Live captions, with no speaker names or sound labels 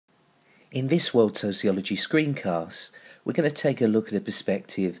In this World Sociology screencast, we're going to take a look at a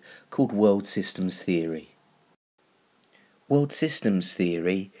perspective called world systems theory. World systems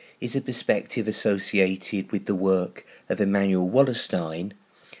theory is a perspective associated with the work of Emmanuel Wallerstein,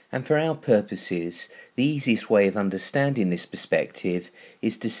 and for our purposes, the easiest way of understanding this perspective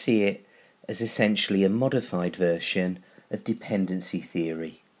is to see it as essentially a modified version of dependency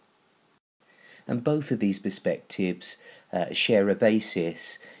theory. And both of these perspectives share a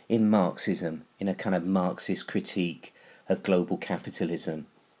basis in Marxism, in a kind of Marxist critique of global capitalism.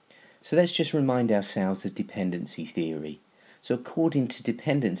 So let's just remind ourselves of dependency theory. So according to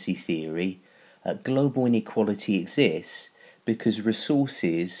dependency theory, global inequality exists because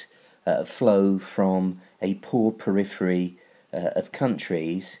resources flow from a poor periphery of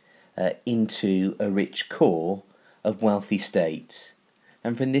countries into a rich core of wealthy states.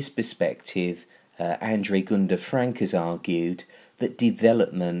 And from this perspective, Andre Gunder Frank has argued that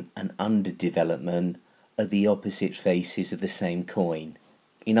development and underdevelopment are the opposite faces of the same coin.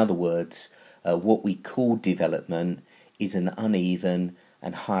 In other words, what we call development is an uneven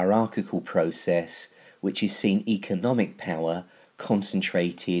and hierarchical process which has seen economic power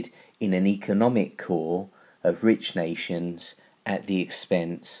concentrated in an economic core of rich nations at the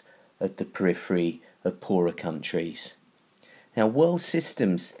expense of the periphery of poorer countries. Now, world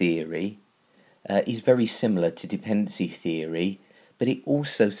systems theory is very similar to dependency theory, but it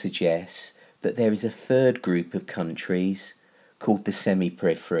also suggests that there is a third group of countries called the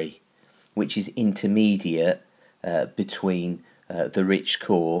semi-periphery, which is intermediate between the rich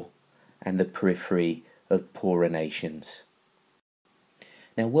core and the periphery of poorer nations.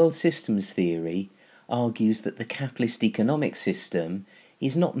 Now, world systems theory argues that the capitalist economic system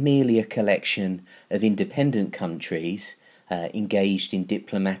is not merely a collection of independent countries engaged in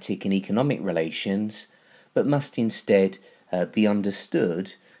diplomatic and economic relations, but must instead be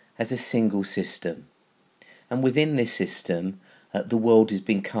understood as a single system. And within this system, the world has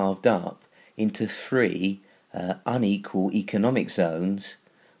been carved up into three unequal economic zones,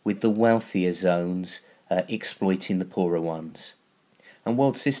 with the wealthier zones exploiting the poorer ones. And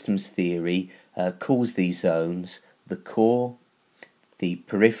world systems theory calls these zones the core, the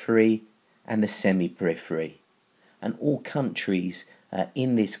periphery, and the semi-periphery. And all countries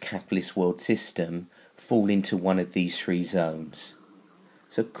in this capitalist world system fall into one of these three zones.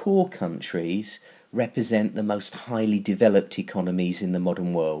 So core countries represent the most highly developed economies in the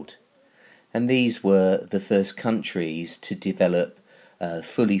modern world. And these were the first countries to develop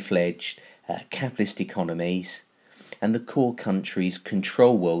fully fledged capitalist economies. And the core countries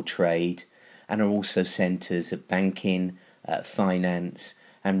control world trade and are also centres of banking, finance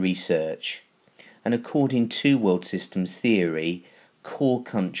and research. And according to world systems theory, core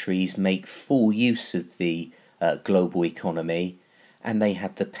countries make full use of the global economy, and they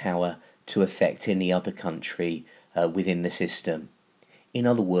have the power to affect any other country within the system. In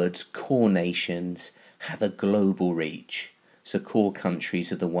other words, core nations have a global reach. So core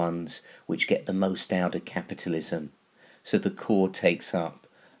countries are the ones which get the most out of capitalism. So the core takes up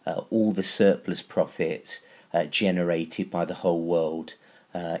all the surplus profits generated by the whole world,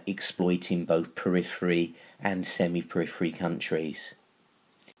 exploiting both periphery and semi-periphery countries.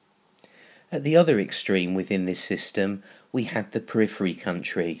 At the other extreme within this system, we have the periphery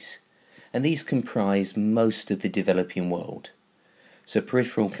countries, and these comprise most of the developing world. So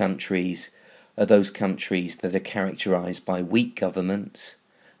peripheral countries are those countries that are characterised by weak governments,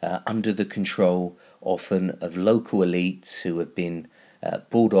 under the control often of local elites who have been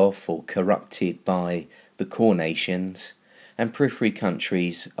bought off or corrupted by the core nations. And periphery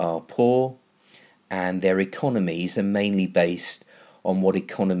countries are poor, and their economies are mainly based on what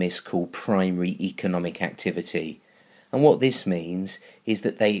economists call primary economic activity. And what this means is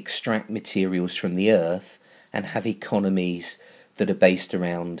that they extract materials from the earth and have economies that are based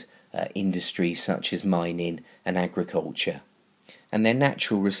around industries such as mining and agriculture. And their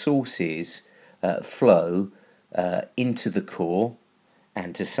natural resources flow into the core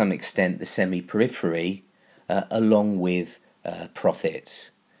and to some extent the semi-periphery along with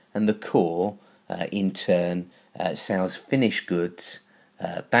profits. And the core in turn sells finished goods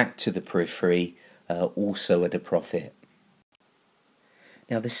back to the periphery also at a profit.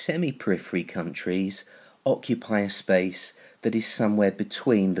 Now, the semi-periphery countries occupy a space that is somewhere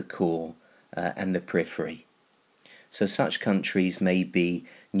between the core and the periphery. So such countries may be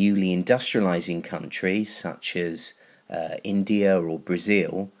newly industrializing countries such as India or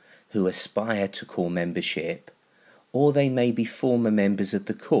Brazil, who aspire to core membership, or they may be former members of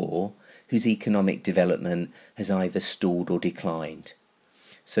the core whose economic development has either stalled or declined.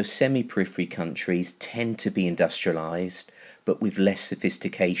 So semi-periphery countries tend to be industrialized, but with less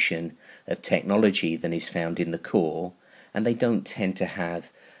sophistication of technology than is found in the core, and they don't tend to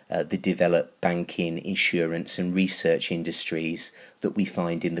have the developed banking, insurance and research industries that we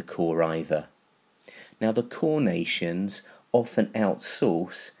find in the core either. Now, the core nations often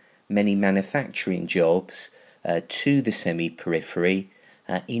outsource many manufacturing jobs to the semi-periphery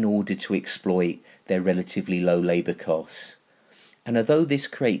in order to exploit their relatively low labour costs. And although this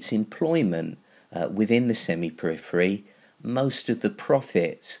creates employment within the semi-periphery, most of the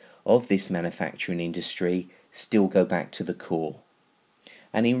profits of this manufacturing industry still go back to the core.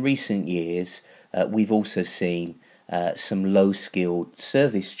 And in recent years, we've also seen some low-skilled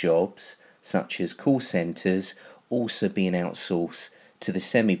service jobs, such as call centres, also being outsourced to the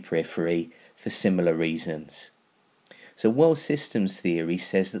semi-periphery for similar reasons. So world systems theory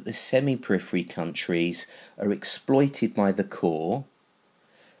says that the semi-periphery countries are exploited by the core,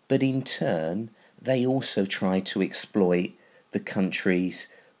 but in turn they also try to exploit the countries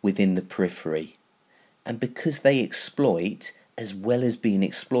within the periphery. And because they exploit as well as being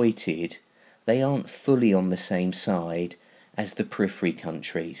exploited, they aren't fully on the same side as the periphery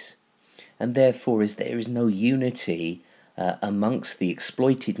countries. And therefore, as there is no unity amongst the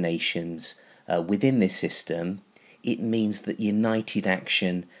exploited nations within this system, it means that united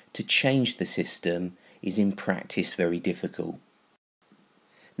action to change the system is in practice very difficult.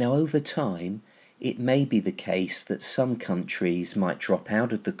 Now, over time, it may be the case that some countries might drop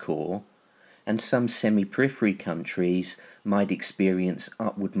out of the core, and some semi-periphery countries might experience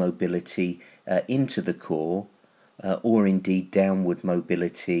upward mobility into the core, or indeed downward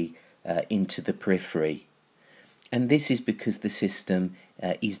mobility into the periphery. And this is because the system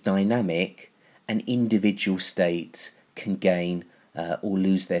is dynamic, and individual states can gain or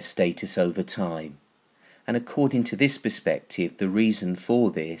lose their status over time. And according to this perspective, the reason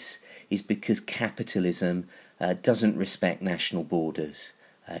for this is because capitalism doesn't respect national borders.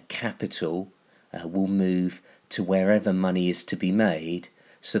 Capital will move to wherever money is to be made,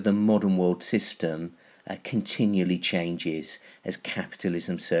 so the modern world system continually changes as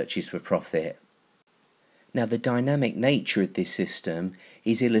capitalism searches for profit. Now, the dynamic nature of this system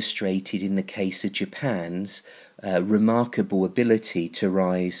is illustrated in the case of Japan's remarkable ability to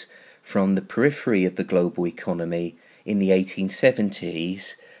rise from the periphery of the global economy in the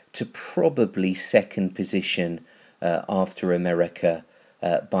 1870s to probably second position after America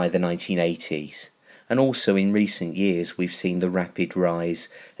by the 1980s. And also in recent years we've seen the rapid rise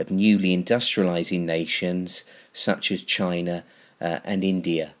of newly industrializing nations such as China and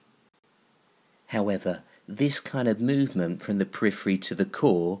India. However, this kind of movement from the periphery to the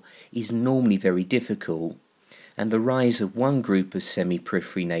core is normally very difficult, and the rise of one group of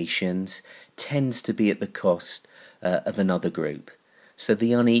semi-periphery nations tends to be at the cost of another group. So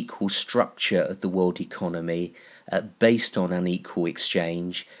the unequal structure of the world economy based on unequal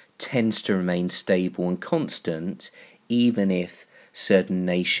exchange tends to remain stable and constant, even if certain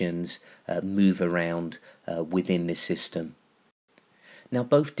nations move around within this system. Now,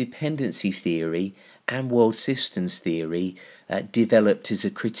 both dependency theory and world systems theory developed as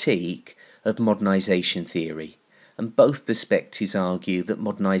a critique of modernization theory, and both perspectives argue that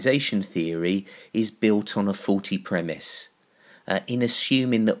modernization theory is built on a faulty premise. In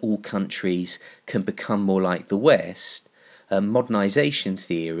assuming that all countries can become more like the West, modernization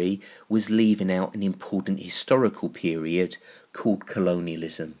theory was leaving out an important historical period called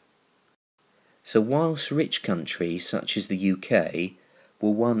colonialism. So whilst rich countries such as the UK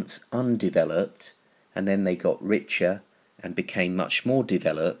were once undeveloped, and then they got richer and became much more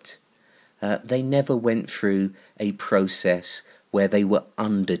developed, they never went through a process where they were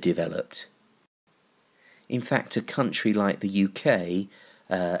underdeveloped. In fact, a country like the UK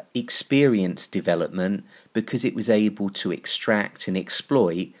experienced development because it was able to extract and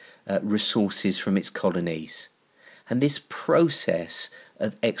exploit resources from its colonies. And this process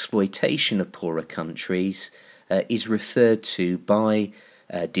of exploitation of poorer countries is referred to by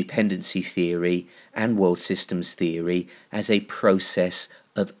dependency theory and world systems theory as a process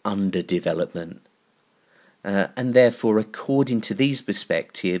of underdevelopment. And therefore, according to these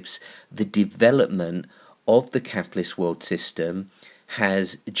perspectives, the development of the capitalist world system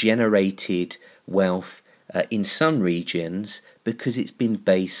has generated wealth in some regions because it's been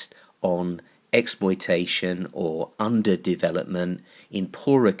based on exploitation or underdevelopment in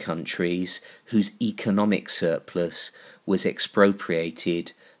poorer countries whose economic surplus was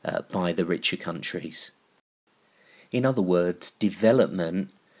expropriated by the richer countries. In other words,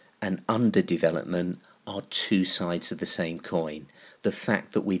 development and underdevelopment are two sides of the same coin. The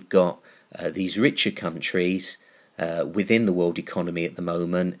fact that we've got these richer countries within the world economy at the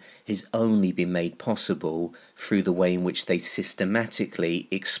moment has only been made possible through the way in which they systematically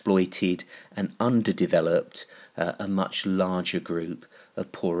exploited and underdeveloped a much larger group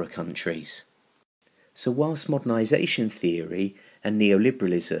of poorer countries. So whilst modernisation theory and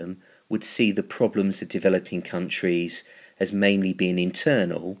neoliberalism would see the problems of developing countries as mainly being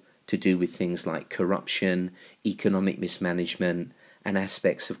internal, to do with things like corruption, economic mismanagement, and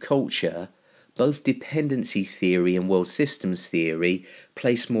aspects of culture, both dependency theory and world systems theory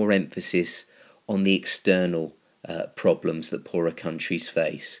place more emphasis on the external problems that poorer countries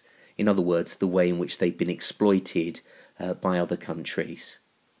face. In other words, the way in which they've been exploited by other countries.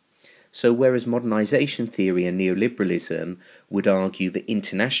 So whereas modernisation theory and neoliberalism would argue that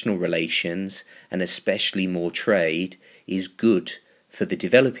international relations, and especially more trade, is good for the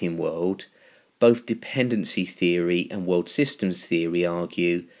developing world, both dependency theory and world systems theory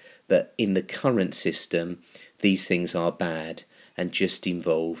argue that in the current system these things are bad and just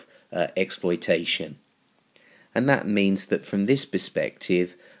involve exploitation. And that means that from this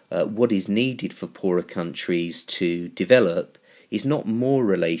perspective, what is needed for poorer countries to develop is not more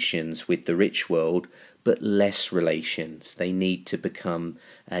relations with the rich world, but less relations. They need to become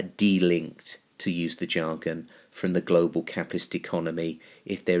de-linked, to use the jargon, from the global capitalist economy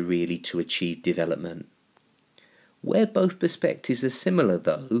if they're really to achieve development. Where both perspectives are similar,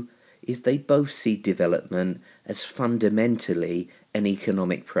 though, is they both see development as fundamentally an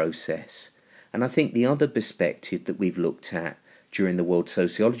economic process. And I think the other perspective that we've looked at during the World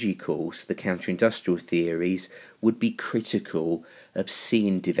Sociology course, the counter-industrial theories, would be critical of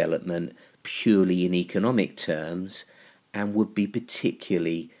seeing development purely in economic terms and would be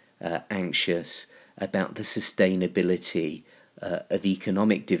particularly anxious about the sustainability of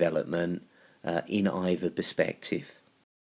economic development in either perspective.